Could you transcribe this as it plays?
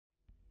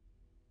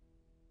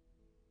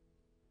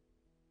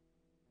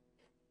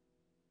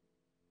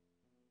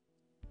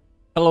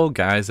Hello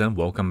guys and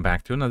welcome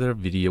back to another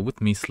video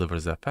with me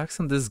SliversFX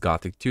and this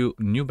Gothic 2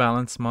 New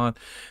Balance mod.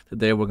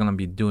 Today we're gonna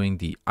be doing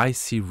the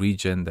icy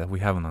region that we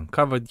haven't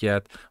uncovered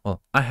yet.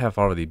 Well, I have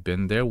already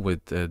been there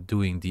with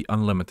doing the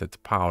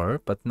unlimited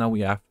power, but now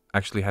we have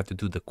actually had to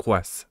do the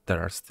quests that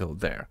are still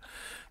there.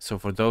 So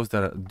for those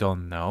that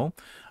don't know,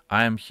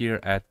 I am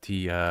here at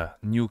the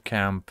new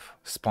camp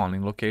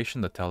spawning location,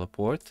 the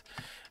teleport,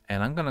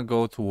 and I'm gonna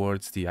go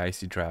towards the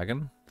icy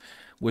dragon,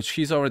 which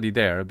he's already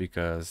there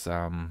because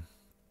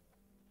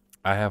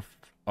I have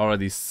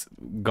already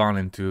gone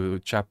into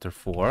chapter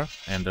 4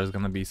 and there's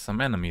gonna be some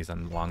enemies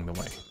along the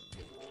way.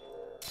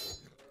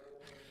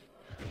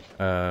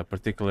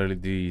 Particularly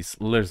these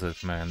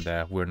lizard men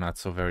that we're not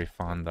so very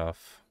fond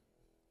of.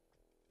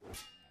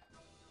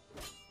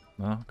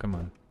 No, come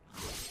on.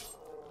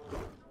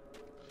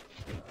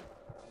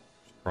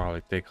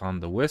 Probably take on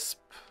the wisp.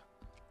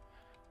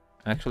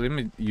 Actually, let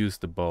me use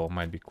the bow,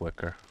 might be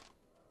quicker.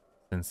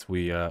 Since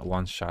we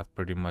one-shot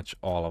pretty much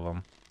all of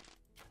them.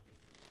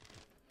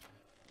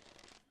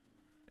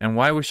 And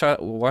why we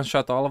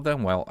one-shot all of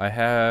them? Well, I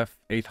have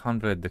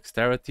 800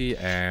 dexterity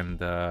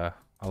and a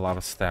lot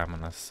of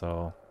stamina,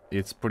 so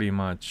it's pretty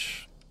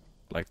much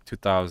like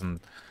 2000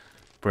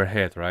 per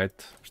hit, right?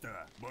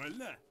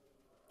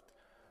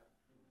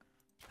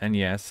 And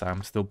yes,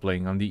 I'm still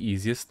playing on the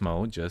easiest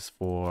mode just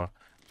for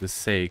the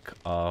sake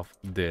of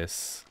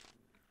this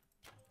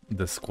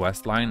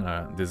quest line,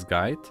 this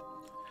guide.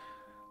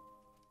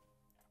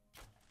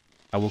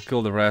 I will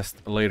kill the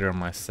rest later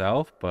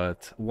myself,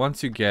 but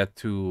once you get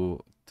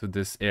to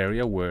this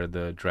area where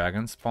the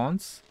dragon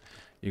spawns,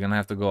 you're gonna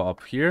have to go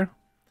up here.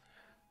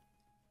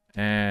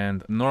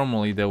 And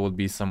normally there would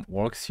be some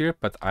orcs here,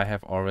 but I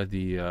have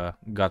already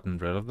gotten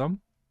rid of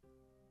them.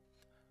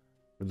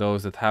 For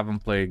those that haven't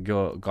played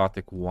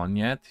Gothic 1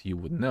 yet, you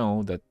would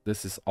know that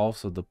this is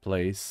also the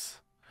place.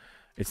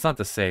 It's not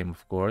the same,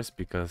 of course,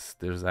 because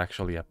there's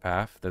actually a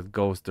path that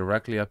goes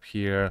directly up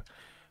here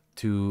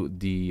to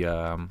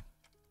the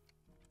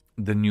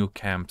new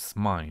camp's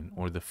mine,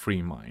 or the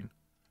free mine.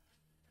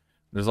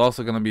 There's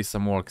also gonna be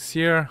some orcs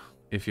here,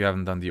 if you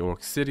haven't done the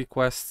Orc City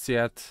quests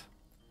yet.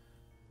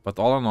 But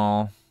all in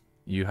all,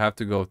 you have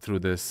to go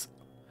through this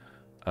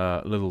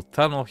little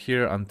tunnel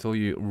here until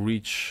you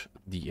reach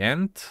the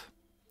end.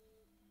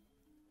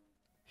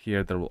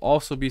 Here there will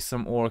also be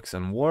some orcs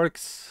and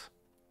wargs.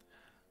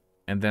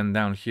 And then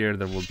down here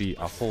there will be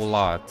a whole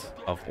lot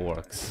of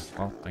orcs.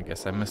 Well, I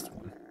guess I missed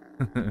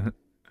one.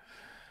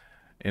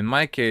 In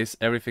my case,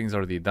 everything's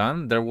already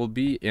done. There will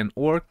be an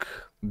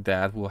orc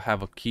that will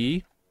have a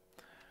key,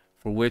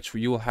 for which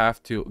you will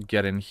have to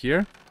get in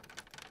here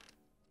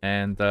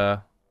and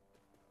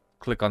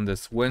click on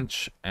this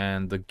winch,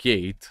 and the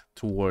gate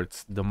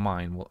towards the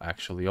mine will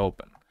actually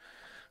open.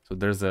 So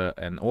there's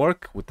an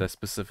orc with a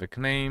specific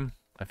name.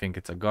 I think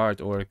it's a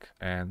guard orc,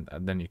 and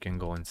then you can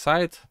go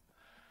inside.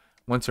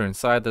 Once you're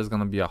inside, there's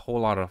gonna be a whole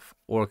lot of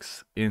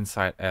orcs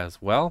inside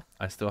as well.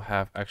 I still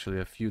have actually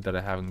a few that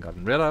I haven't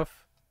gotten rid of.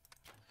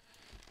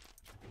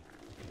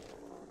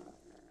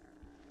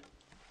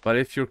 But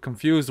if you're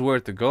confused where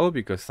to go,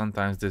 because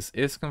sometimes this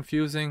is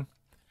confusing,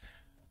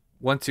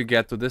 once you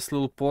get to this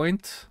little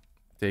point,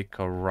 take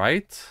a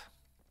right,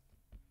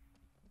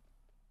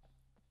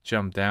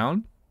 jump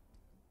down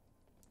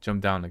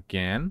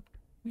again,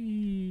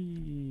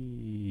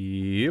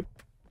 yep,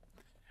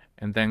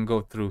 and then go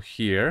through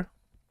here.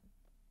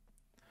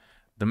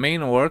 The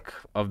main orc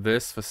of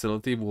this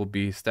facility will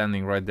be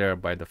standing right there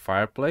by the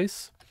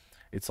fireplace.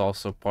 It's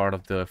also part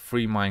of the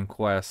free mine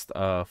quest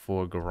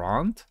for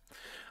Garand.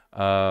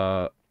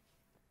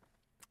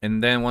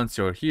 And then once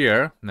you're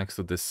here, next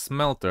to this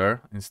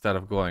smelter, instead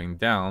of going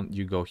down,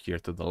 you go here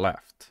to the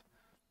left.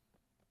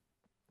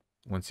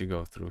 Once you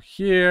go through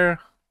here,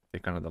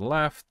 take another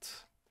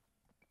left.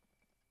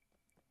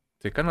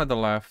 Take another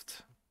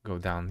left, go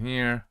down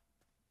here,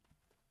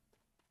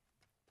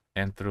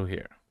 and through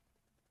here.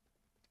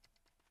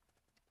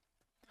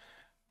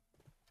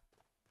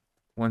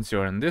 Once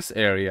you're in this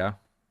area,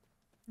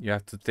 you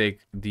have to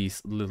take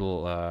these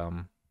little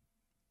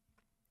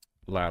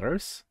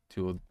ladders,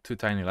 two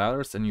tiny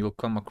ladders, and you'll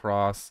come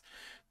across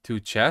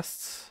two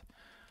chests.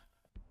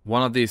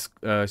 One of these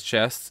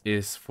chests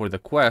is for the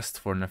quest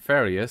for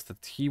Nefarious,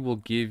 that he will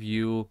give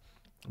you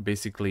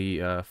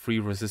basically free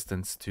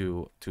resistance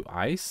to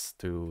ice,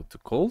 to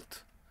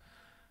cold.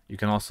 You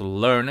can also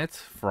learn it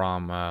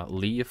from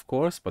Lee, of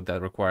course, but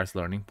that requires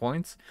learning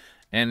points.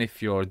 And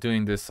if you're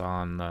doing this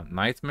on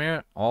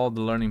Nightmare, all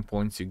the learning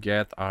points you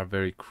get are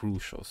very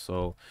crucial.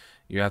 So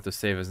you have to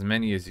save as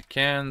many as you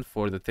can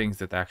for the things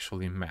that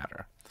actually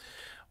matter.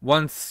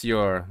 Once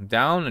you're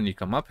down and you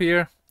come up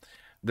here,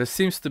 there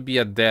seems to be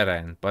a dead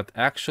end, but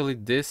actually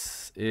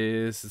this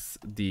is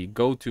the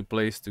go-to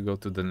place to go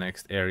to the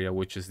next area,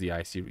 which is the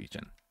icy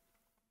region.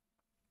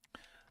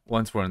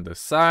 Once we're on this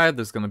side,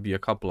 there's going to be a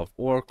couple of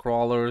ore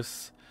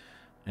crawlers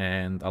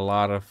and a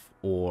lot of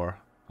ore,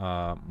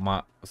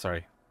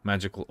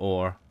 magical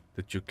ore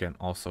that you can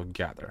also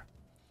gather.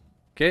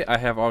 Okay, I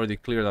have already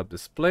cleared up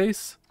this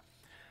place.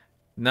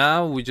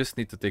 Now we just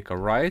need to take a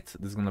right.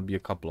 There's gonna be a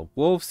couple of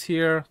wolves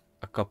here.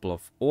 a couple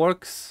of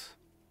orcs.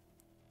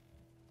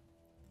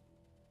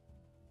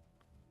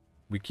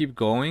 We keep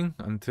going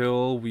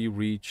until we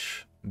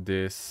reach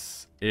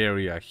this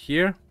area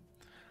here.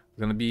 There's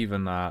gonna be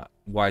even a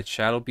white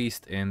shadow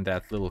beast in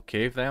that little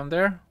cave down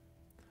there.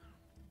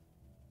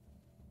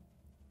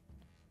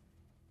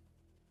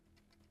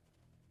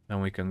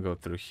 Then we can go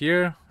through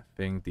here. I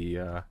think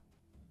the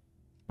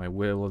my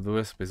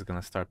will-o'-the-wisp is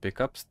gonna start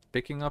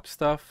picking up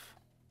stuff.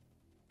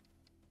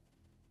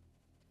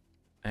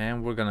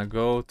 And we're gonna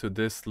go to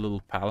this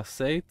little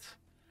palisade.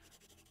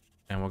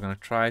 And we're gonna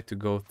try to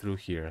go through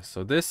here.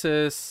 So this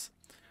is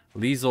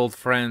Lee's old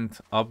friend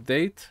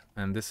update.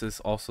 And this is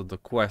also the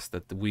quest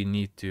that we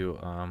need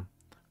to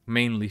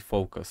mainly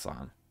focus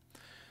on.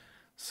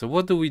 So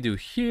what do we do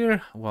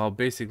here? Well,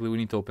 basically we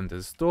need to open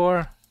this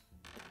door.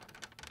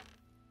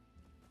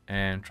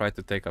 And try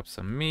to take up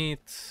some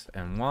meat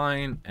and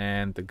wine.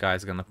 And the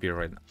guy's gonna appear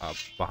right up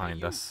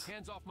behind us.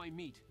 Hands off my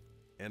meat.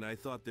 And I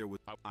thought there was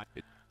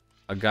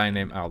a guy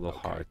named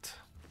Aldehart.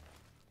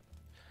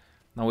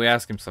 Now we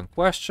ask him some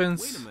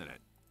questions. Wait a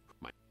minute.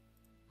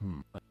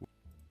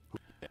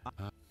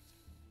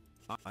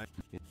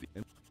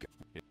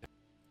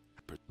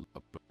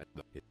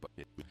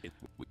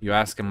 You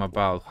ask him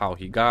about how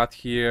he got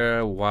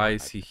here, why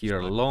is he here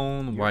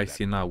alone, why is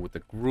he not with the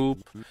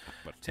group,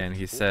 and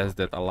he says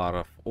that a lot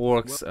of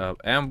orcs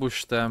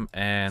ambushed them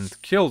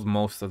and killed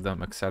most of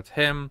them except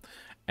him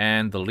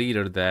and the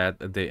leader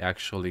that they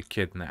actually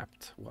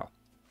kidnapped, well,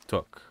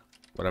 took,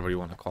 whatever you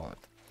want to call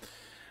it.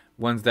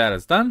 Once that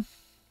is done,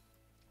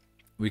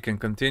 we can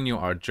continue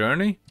our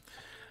journey.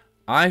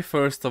 I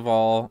first of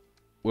all,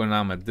 when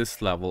I'm at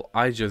this level,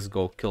 I just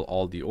go kill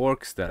all the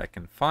orcs that I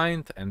can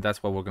find, and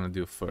that's what we're gonna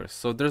do first.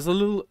 So there's a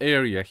little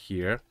area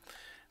here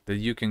that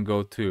you can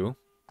go to.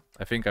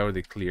 I think I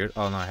already cleared.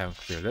 Oh no, I haven't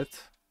cleared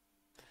it.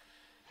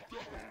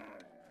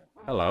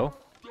 Hello.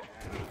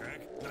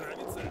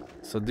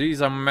 So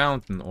these are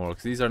mountain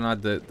orcs. These are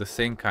not the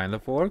same kind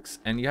of orcs,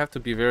 and you have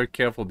to be very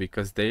careful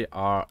because there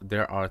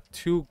are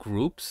two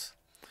groups.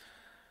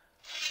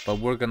 But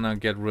we're gonna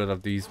get rid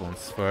of these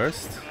ones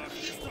first.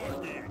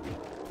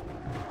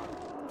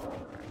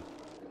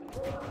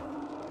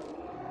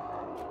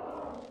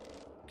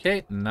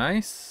 Okay,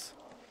 nice.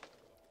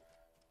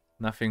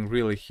 Nothing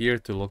really here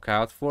to look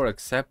out for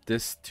except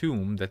this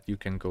tomb that you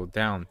can go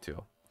down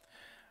to.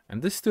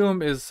 And this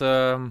tomb is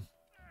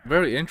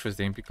very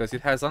interesting because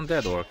it has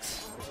undead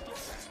orcs.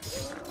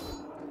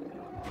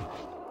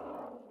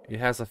 It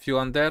has a few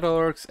undead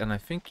orcs and I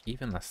think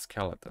even a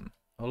skeleton.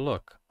 Oh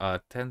look, a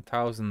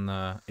 10,000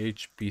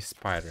 HP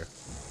spider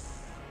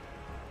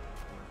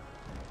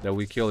that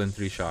we kill in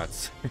 3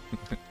 shots.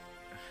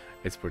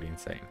 It's pretty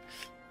insane.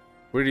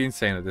 Pretty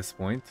insane at this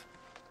point.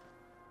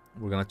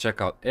 We're gonna check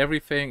out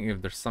everything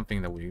if there's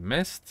something that we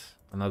missed.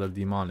 Another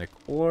demonic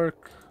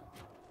orc.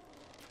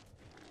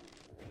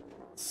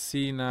 Let's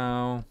see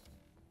now.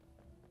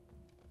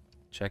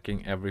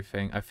 Checking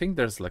everything. I think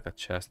there's like a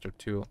chest or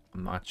two.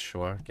 I'm not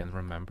sure. Can't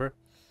remember.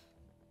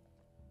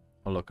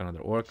 Oh look, another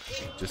orc.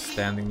 Just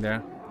standing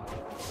there.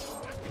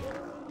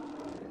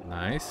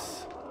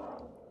 Nice.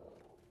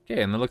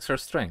 Okay, and it looks our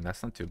strength.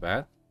 That's not too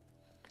bad.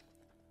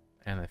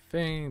 And I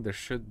think there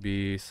should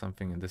be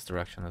something in this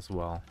direction as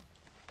well.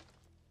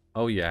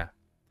 Oh yeah.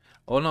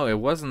 Oh no, it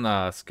wasn't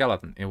a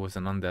skeleton. It was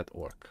an undead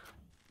orc.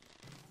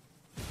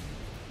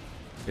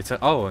 It's a...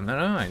 Oh,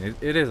 never mind.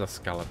 It is a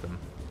skeleton.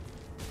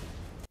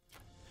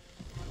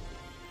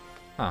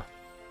 Huh.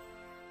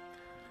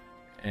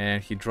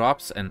 And he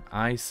drops an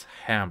ice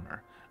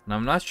hammer. Now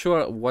I'm not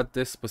sure what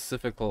this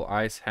specific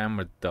ice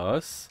hammer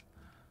does.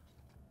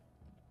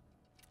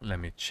 Let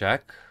me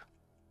check.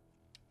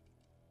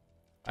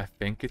 I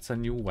think it's a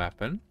new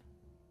weapon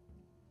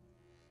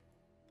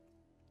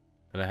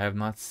that I have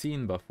not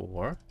seen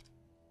before.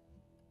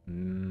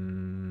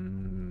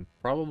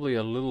 Probably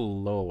a little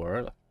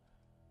lower.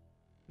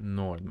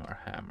 Nordmar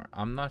hammer.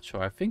 I'm not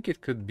sure. I think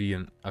it could be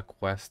a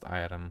quest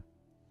item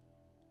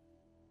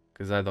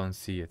because I don't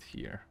see it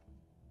here.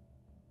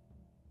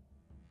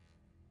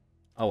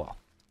 Oh well.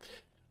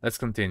 Let's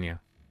continue.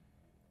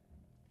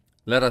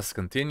 Let us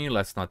continue.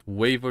 Let's not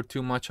waver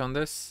too much on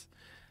this.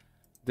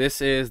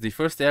 This is the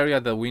first area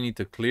that we need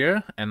to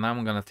clear, and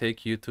I'm gonna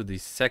take you to the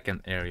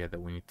second area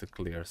that we need to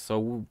clear. So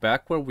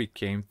back where we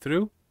came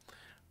through,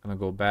 I'm gonna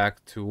go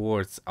back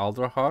towards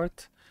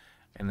Aldehart,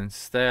 and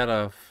instead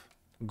of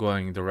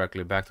going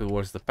directly back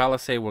towards the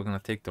palisade, we're gonna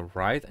take the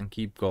right and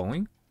keep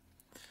going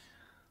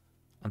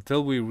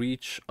until we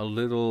reach a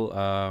little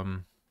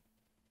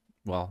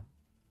well,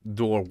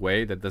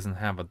 doorway that doesn't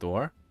have a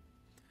door.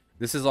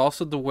 This is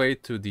also the way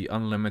to the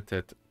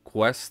unlimited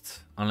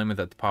quest,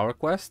 unlimited power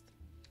quest.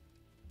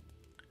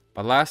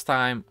 But last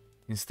time,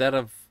 instead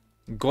of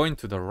going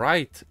to the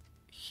right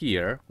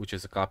here, which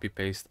is a copy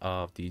paste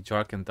of the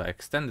Jarkenda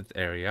extended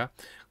area,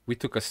 we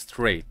took a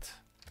straight.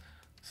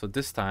 So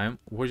this time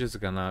we're just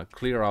gonna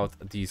clear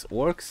out these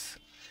orcs,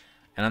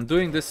 and I'm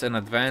doing this in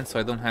advance so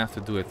I don't have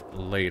to do it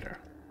later.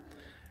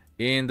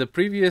 In the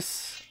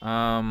previous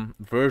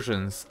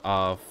versions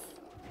of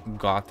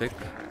Gothic.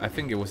 I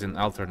think it was in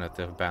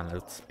alternative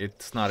balance.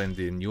 It's not in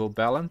the new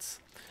balance.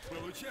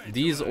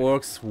 These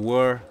orcs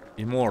were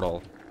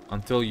immortal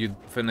until you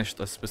finished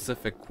a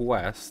specific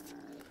quest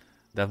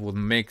that would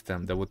make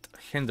them, that would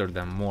hinder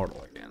them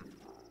mortal again.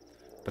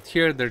 But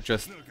here they're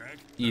just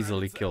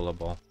easily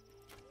killable.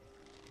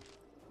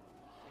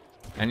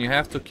 And you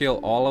have to kill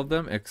all of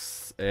them,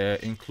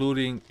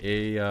 including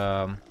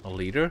a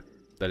leader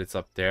that is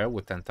up there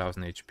with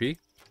 10,000 HP.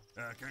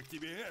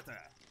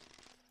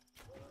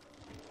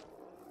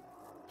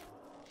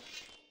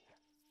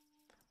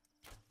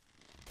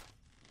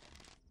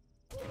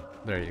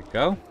 There you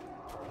go.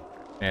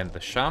 And the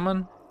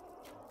shaman.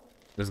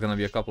 There's gonna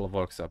be a couple of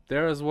orcs up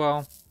there as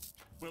well.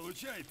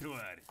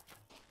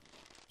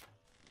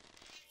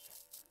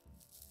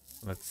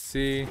 Let's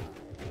see.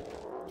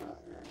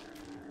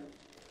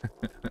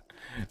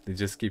 They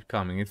just keep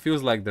coming. It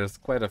feels like there's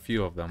quite a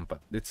few of them,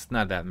 but it's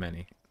not that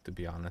many, to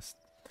be honest.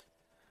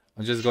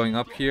 I'm just going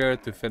up here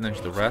to finish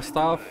the rest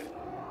off.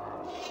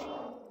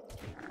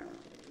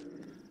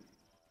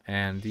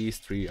 And these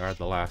three are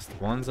the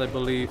last ones, I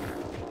believe.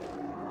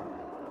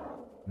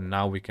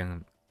 Now we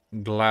can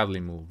gladly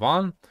move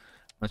on.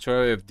 Not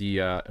sure if the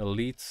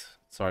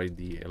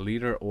the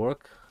leader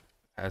orc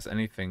has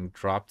anything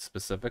dropped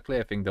specifically.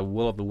 I think the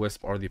Will of the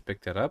Wisp already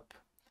picked it up.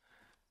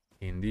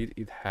 Indeed,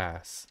 it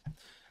has.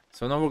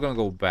 So now we're gonna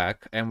go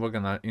back and we're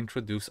gonna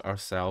introduce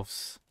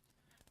ourselves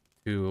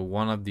to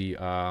one of the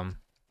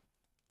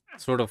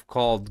sort of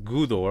called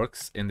good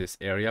orcs in this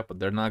area, but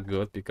they're not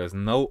good because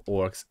no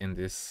orcs in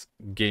this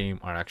game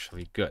are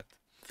actually good.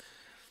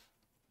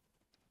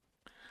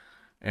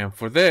 And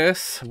for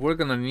this, we're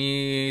gonna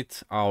need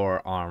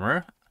our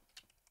armor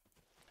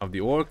of the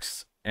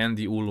orcs and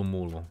the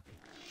Ulumulu.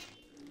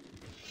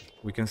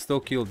 We can still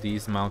kill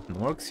these mountain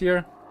orcs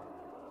here.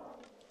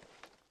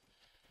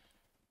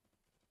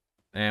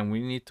 And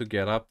we need to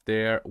get up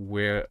there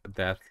where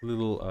that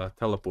little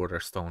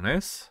teleporter stone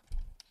is.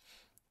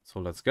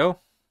 So let's go.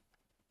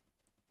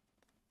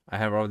 I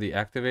have already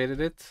activated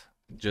it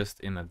just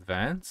in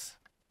advance,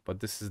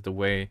 but this is the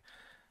way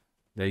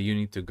that you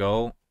need to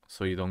go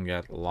so you don't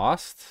get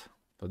lost.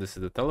 So this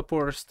is the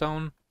teleporter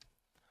stone.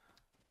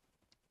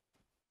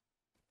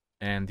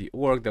 And the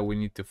orc that we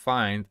need to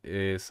find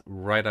is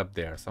right up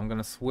there. So I'm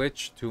gonna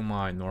switch to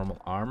my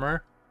normal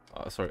armor.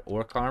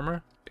 Orc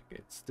armor.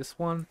 It's this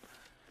one.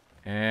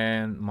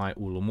 And my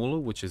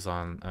Ulumulu, which is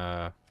on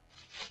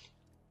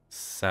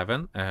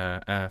F7.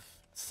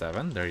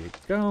 There you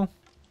go.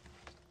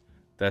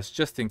 That's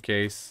just in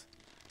case,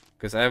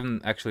 because I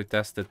haven't actually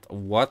tested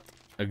what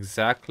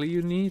exactly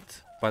you need,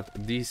 but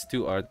these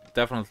two are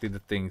definitely the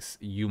things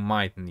you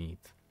might need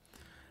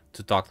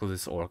to talk to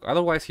this orc.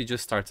 Otherwise, he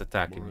just starts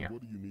attacking you.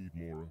 What do you need,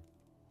 Mora?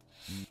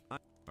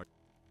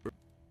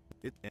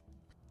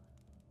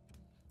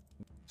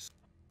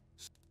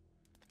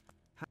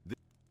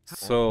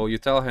 So you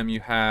tell him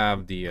you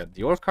have the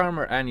orc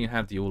armor and you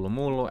have the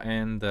Ulumulu,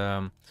 and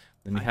then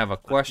you have a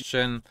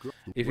question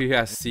if he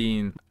has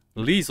seen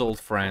Lee's old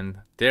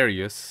friend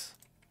Darius,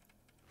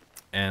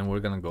 and we're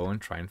gonna go and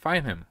try and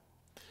find him.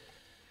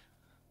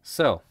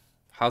 So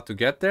how to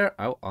get there?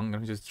 Oh, I'm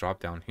gonna just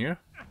drop down here.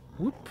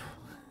 Whoop!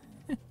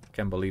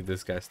 Can't believe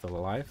this guy's still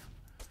alive.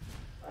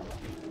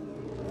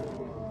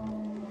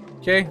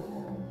 Okay,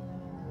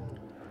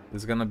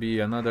 there's gonna be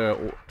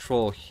another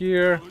troll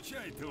here.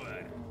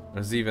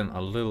 There's even a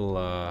little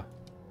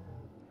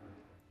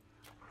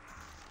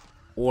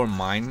ore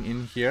mine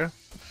in here.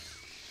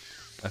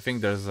 I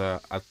think there's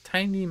a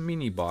tiny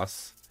mini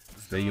boss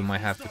that you might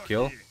have to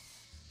kill.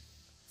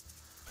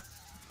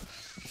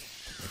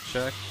 Let's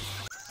check.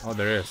 Oh,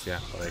 there is, yeah,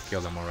 but I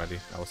killed him already.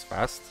 That was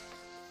fast.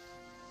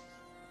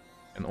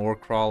 An ore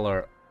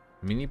crawler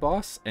mini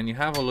boss, and you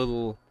have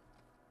a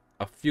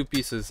few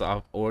pieces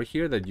of ore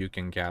here that you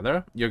can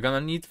gather. You're gonna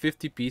need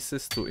 50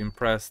 pieces to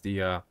impress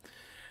the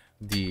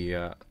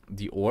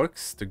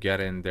orcs to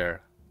get in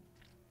their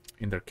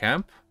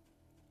camp.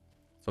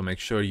 So make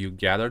sure you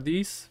gather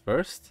these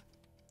first.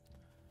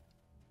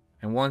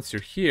 And once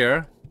you're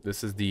here,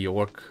 this is the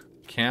orc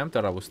camp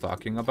that I was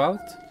talking about,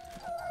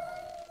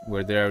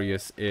 where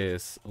Darius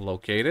is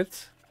located.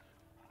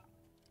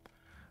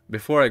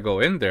 Before I go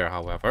in there,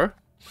 however,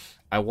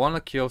 I want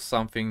to kill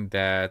something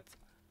that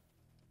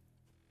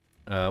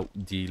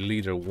the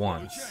leader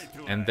wants,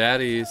 and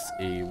that is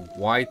a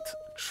white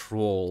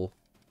troll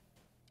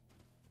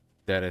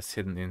that is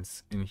hidden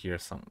in here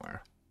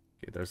somewhere.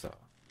 Okay, there's a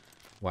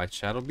white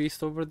shadow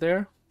beast over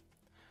there.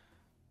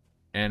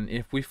 And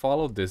if we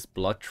follow this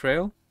blood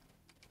trail,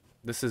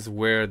 this is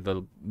where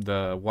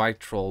the white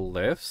troll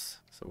lives.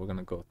 So we're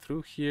gonna go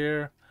through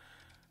here,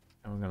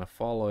 and we're gonna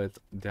follow it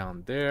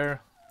down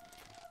there,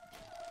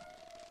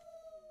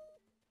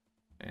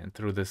 and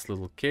through this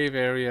little cave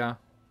area,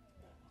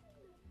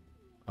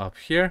 up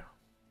here,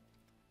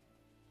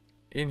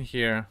 in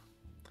here,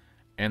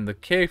 and the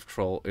cave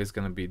troll is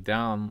gonna be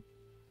down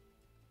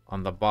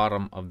on the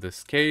bottom of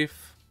this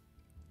cave.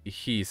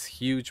 He's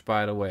huge,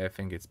 by the way. I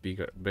think it's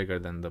bigger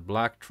than the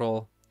black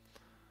troll,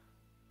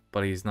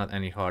 but he's not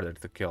any harder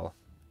to kill.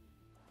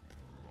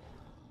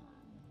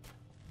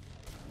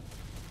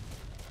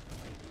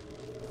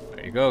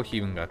 you go, he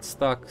even got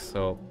stuck,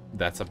 so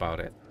that's about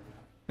it.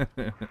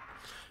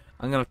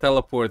 I'm gonna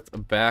teleport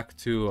back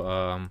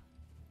to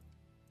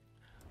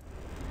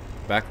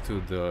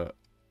the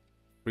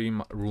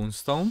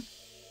runestone.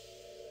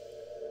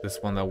 This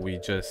one that we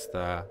just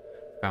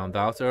found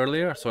out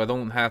earlier, so I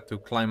don't have to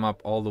climb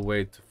up all the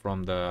way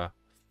from that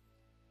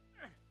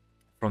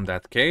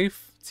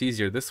cave. It's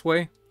easier this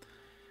way.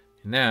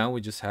 Now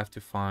we just have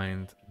to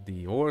find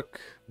the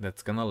orc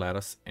that's gonna let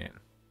us in.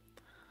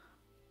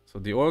 So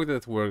the orc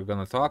that we're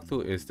gonna talk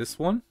to is this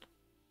one,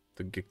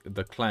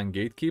 the clan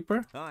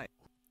gatekeeper. Hi.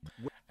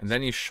 And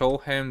then you show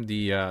him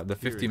the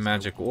 50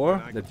 magic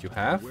ore that you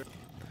have,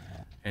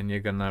 and you're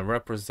gonna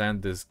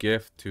represent this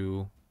gift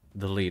to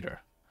the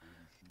leader.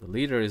 The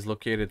leader is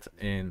located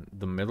in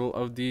the middle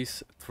of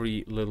these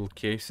 3 little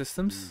cave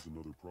systems.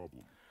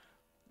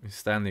 He's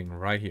standing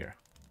right here.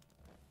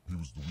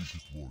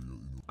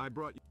 I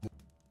brought you.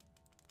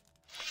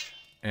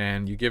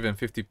 And you give him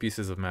 50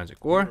 pieces of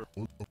magic ore.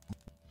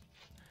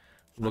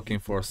 Looking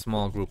for a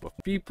small group of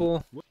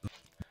people.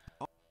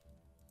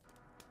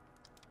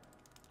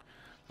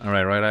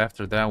 Alright, right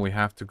after that we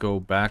have to go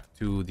back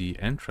to the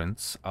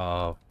entrance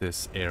of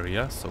this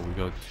area. So we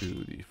go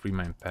to the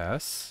Freeman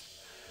Pass.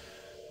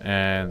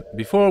 And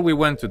before we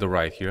went to the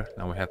right here,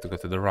 now we have to go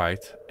to the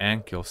right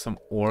and kill some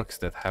orcs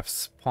that have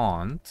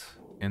spawned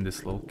in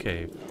this little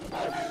cave.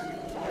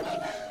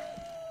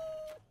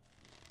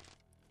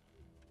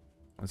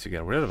 Once you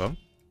get rid of them,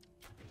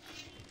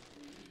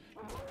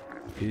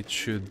 it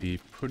should be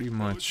pretty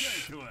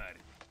much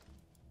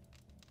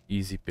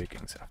easy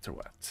pickings after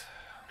that.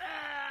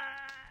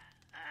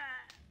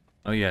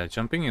 Oh yeah,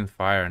 jumping in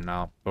fire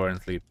now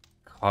apparently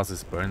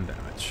causes burn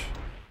damage.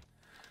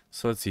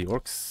 So let's see,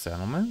 orc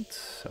settlement.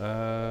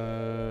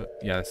 Yeah,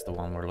 that's the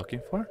one we're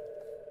looking for.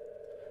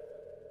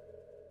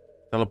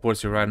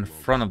 Teleports you right in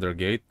front of their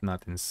gate,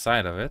 not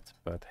inside of it,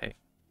 but hey,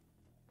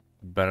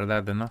 better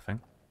that than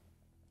nothing.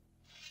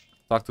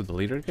 Talk to the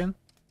leader again.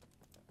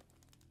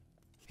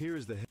 Here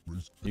is the head.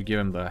 You give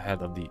him the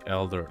head of the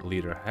elder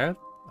leader head.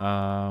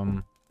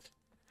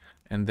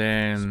 And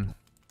then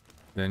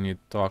you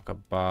talk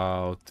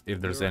about if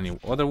there's any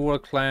other war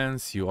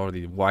clans. You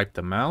already wiped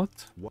them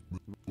out.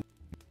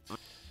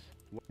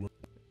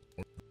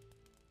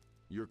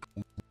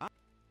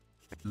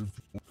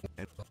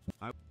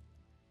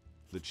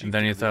 And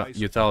then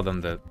you tell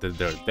them that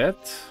they're dead.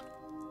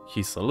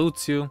 He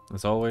salutes you,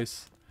 as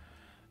always.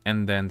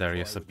 And then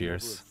Darius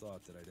appears.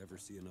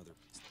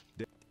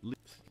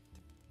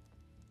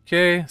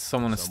 Okay,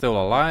 someone is still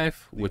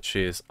alive, which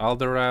is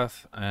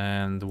Alderath.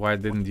 And why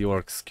didn't the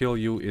orcs kill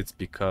you? It's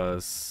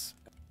because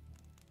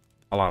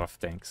a lot of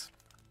things.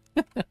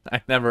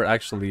 I never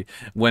actually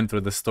went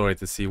through the story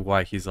to see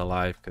why he's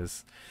alive,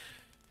 because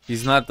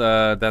he's not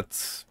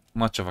that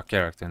much of a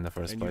character in the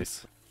first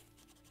place.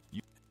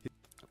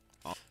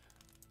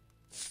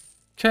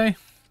 Okay.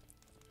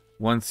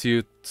 Once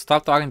you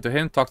stop talking to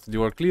him, talk to the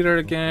orc leader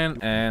again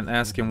and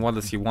ask him what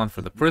does he want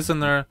for the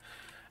prisoner.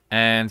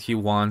 And he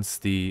wants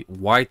the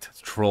white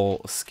troll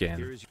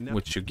skin,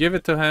 which you give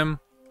it to him.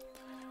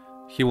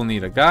 He will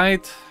need a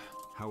guide.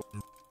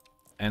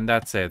 And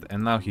that's it.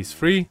 And now he's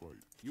free.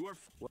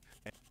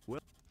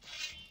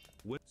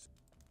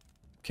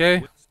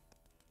 Okay.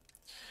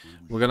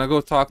 We're gonna go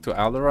talk to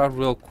Aldera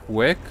real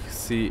quick.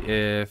 See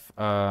if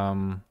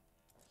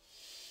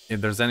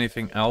there's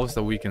anything else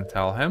that we can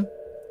tell him.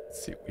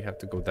 Let's see, we have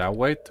to go that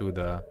way to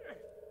the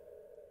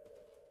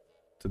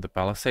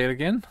palisade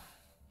again.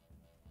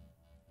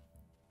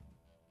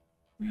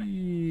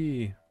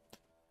 Whee.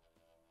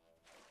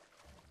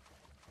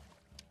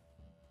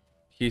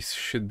 He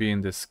should be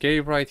in this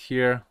cave right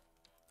here.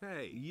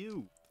 Hey,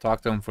 you.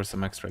 Talk to him for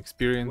some extra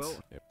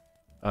experience.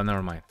 Oh,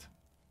 never mind.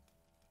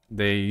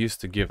 They used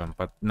to give him,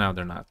 but now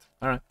they're not.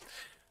 Alright.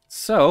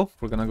 So,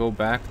 we're gonna go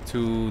back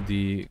to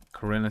the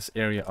Corinus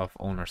area of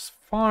Owner's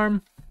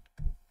Farm.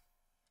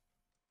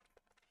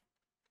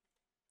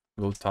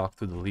 Go talk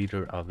to the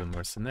leader of the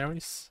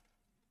mercenaries.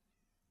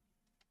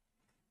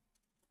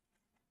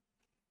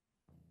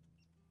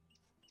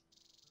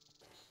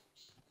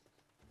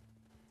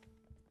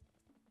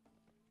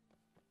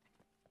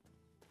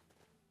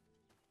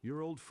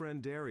 Your old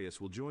friend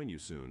Darius will join you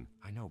soon.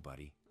 I know,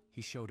 buddy.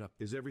 He showed up.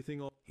 Is everything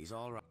all? He's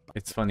all right.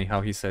 It's funny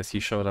how he says he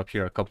showed up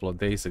here a couple of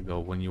days ago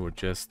when you were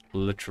just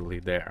literally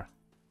there.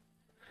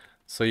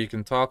 So you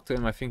can talk to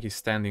him. I think he's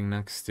standing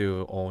next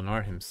to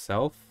Onar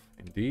himself.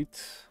 Indeed.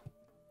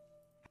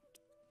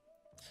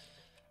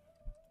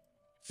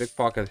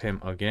 Pickpocket him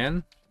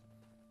again.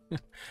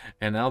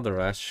 And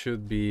Alderash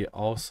should be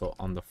also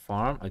on the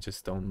farm. I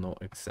just don't know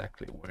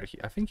exactly where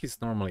I think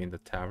he's normally in the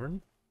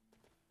tavern.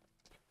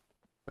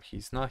 But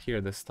he's not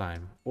here this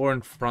time. Or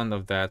in front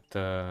of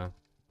that...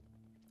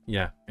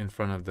 yeah, in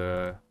front of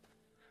the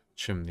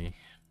chimney.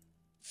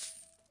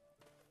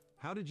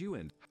 How did you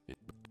end?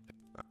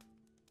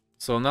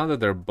 So now that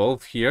they're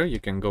both here, you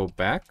can go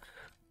back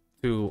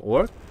to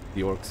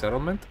the orc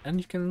settlement,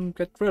 and you can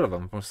get rid of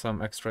them for some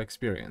extra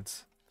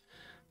experience.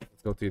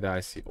 Let's go to the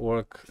icy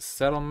orc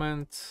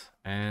settlement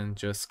and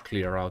just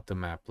clear out the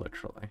map,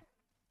 literally.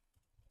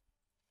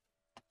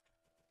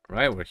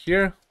 Right, we're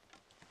here.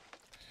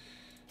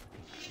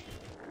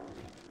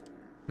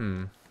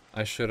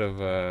 I should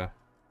have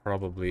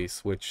probably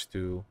switched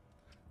to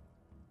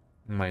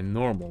my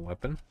normal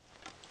weapon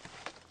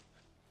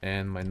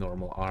and my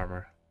normal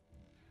armor,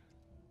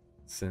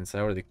 since I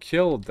already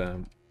killed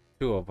them,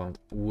 two of them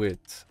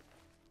with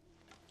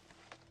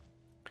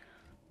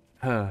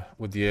the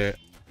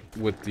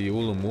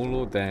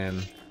Ulumulu.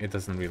 Then it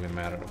doesn't really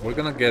matter. We're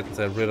gonna get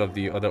rid of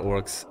the other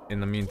orcs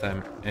in the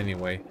meantime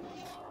anyway.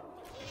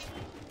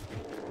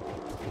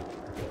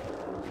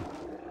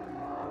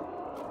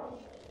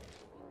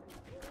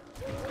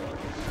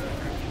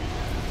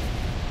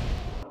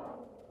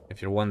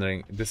 If you're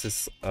wondering, this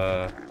is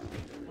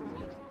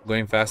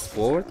going fast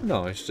forward?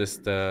 No, it's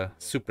just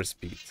super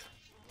speed.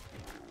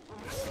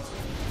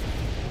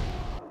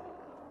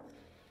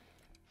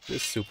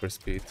 Just super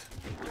speed.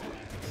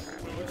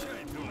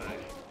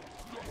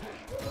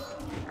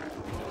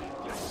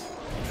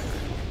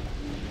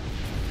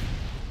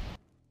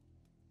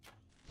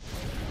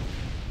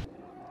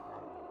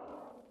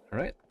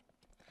 Alright.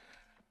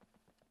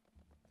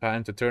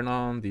 Time to turn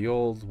on the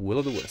old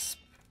Will-o'-the-Wisp.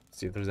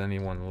 See if there's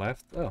anyone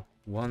left. Oh,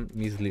 one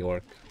measly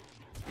orc.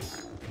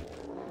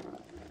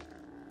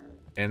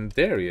 And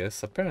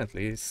Darius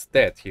apparently is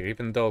dead here,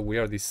 even though we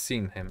already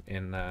seen him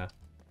in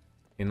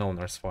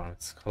Owner's Farm.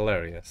 It's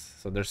hilarious.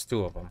 So there's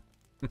two of them.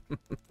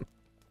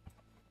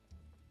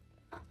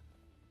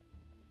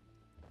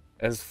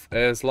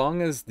 As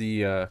long as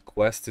the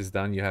quest is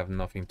done, you have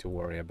nothing to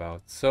worry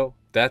about. So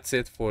that's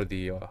it for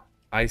the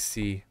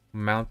icy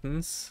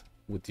mountains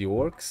with the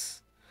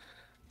orcs.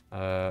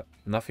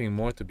 Nothing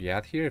more to be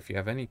at here. If you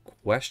have any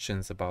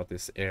questions about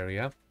this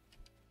area,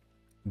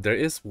 there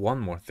is one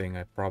more thing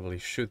I probably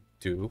should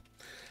do,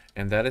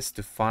 and that is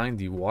to find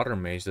the water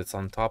mage that's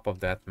on top of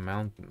that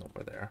mountain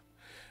over there.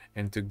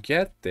 And to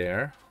get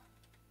there,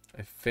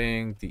 I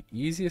think the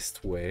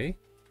easiest way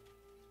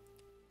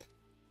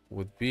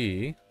would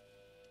be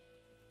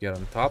get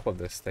on top of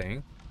this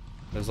thing.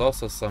 There's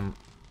also some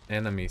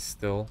enemies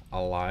still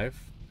alive,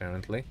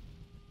 apparently.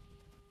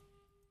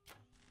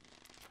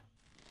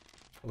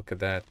 Look at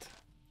that.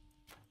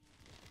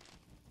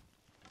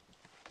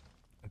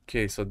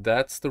 Okay, so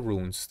that's the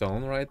rune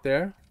stone right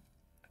there.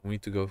 We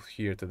need to go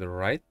here to the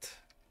right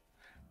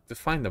to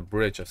find a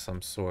bridge of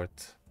some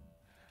sort.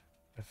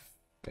 I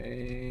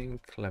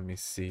think, let me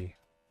see.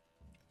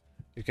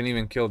 You can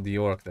even kill the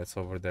orc that's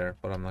over there,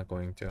 but I'm not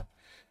going to.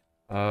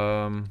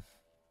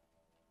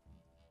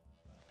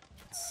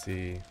 Let's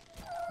see.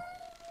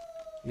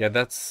 Yeah,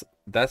 that's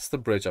the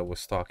bridge I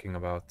was talking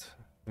about.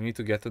 We need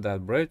to get to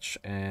that bridge,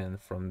 and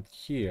from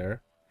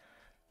here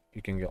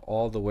you can get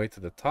all the way to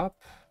the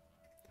top.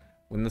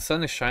 When the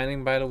sun is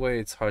shining, by the way,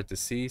 it's hard to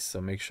see,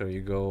 so make sure you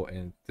go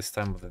in this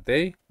time of the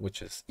day,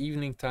 which is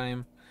evening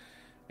time,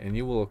 and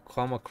you will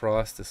come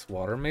across this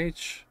water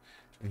mage,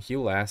 and he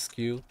will ask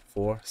you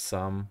for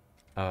some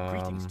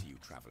Greetings to you,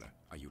 traveler.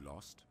 Are you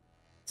lost?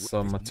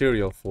 some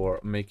material for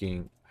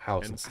making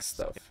houses and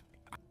stuff.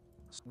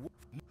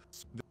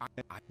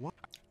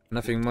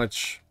 Nothing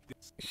much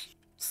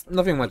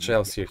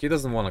else here. He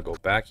doesn't want to go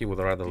back. He would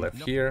rather live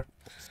here.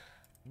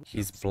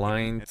 He's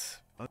blind.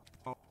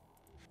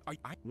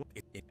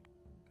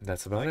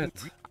 That's about it.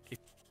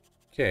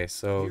 Okay,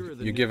 so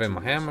you give him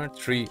a hammer,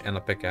 tree, and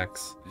a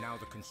pickaxe.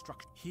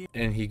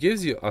 And he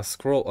gives you a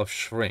scroll of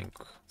shrink.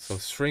 So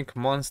shrink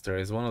monster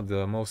is one of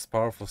the most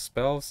powerful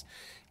spells,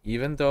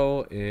 even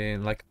though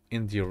in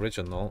the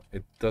original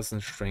it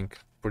doesn't shrink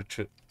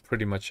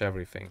pretty much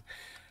everything.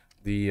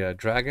 The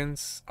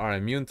dragons are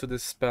immune to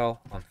this spell,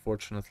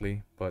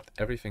 unfortunately, but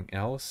everything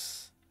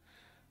else,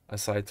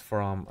 aside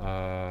from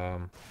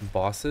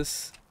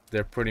bosses,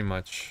 they're pretty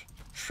much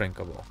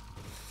shrinkable.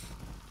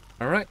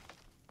 Alright,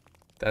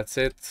 that's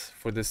it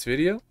for this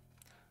video.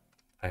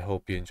 I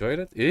hope you enjoyed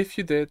it. If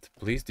you did,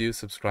 please do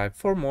subscribe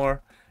for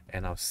more,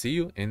 and I'll see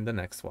you in the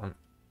next one.